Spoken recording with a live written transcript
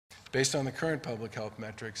Based on the current public health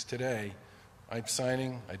metrics today, I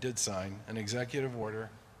did sign an executive order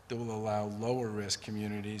that will allow lower risk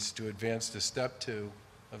communities to advance to step 2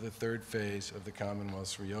 of the third phase of the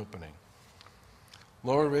Commonwealth's reopening.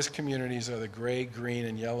 Lower risk communities are the gray, green,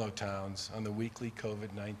 and yellow towns on the weekly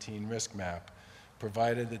COVID-19 risk map,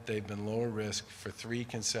 provided that they've been lower risk for 3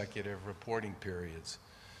 consecutive reporting periods.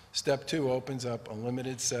 Step 2 opens up a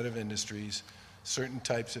limited set of industries, certain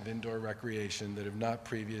types of indoor recreation that have not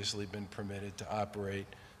previously been permitted to operate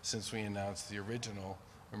since we announced the original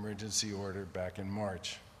emergency order back in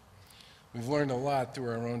March. We've learned a lot through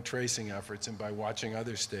our own tracing efforts and by watching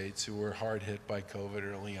other states who were hard hit by COVID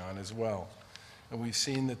early on as well. And we've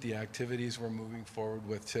seen that the activities we're moving forward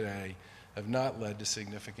with today have not led to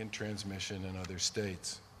significant transmission in other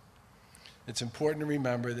states. It's important to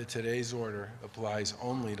remember that today's order applies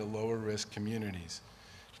only to lower risk communities.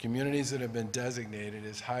 Communities that have been designated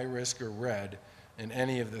as high risk or red in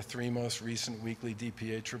any of the 3 most recent weekly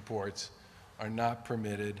DPH reports are not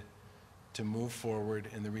permitted to move forward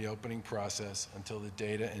in the reopening process until the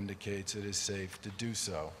data indicates it is safe to do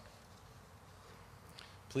so.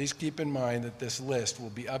 Please keep in mind that this list will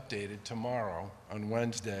be updated tomorrow on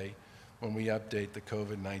Wednesday when we update the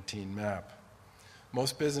COVID-19 map.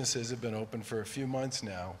 Most businesses have been open for a few months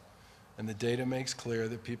now, and the data makes clear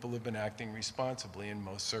that people have been acting responsibly in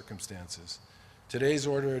most circumstances. Today's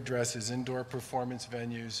order addresses indoor performance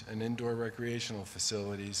venues and indoor recreational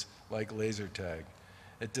facilities like laser tag.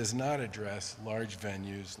 It does not address large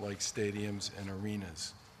venues like stadiums and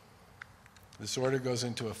arenas. This order goes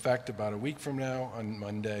into effect about a week from now on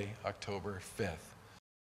Monday, October 5th.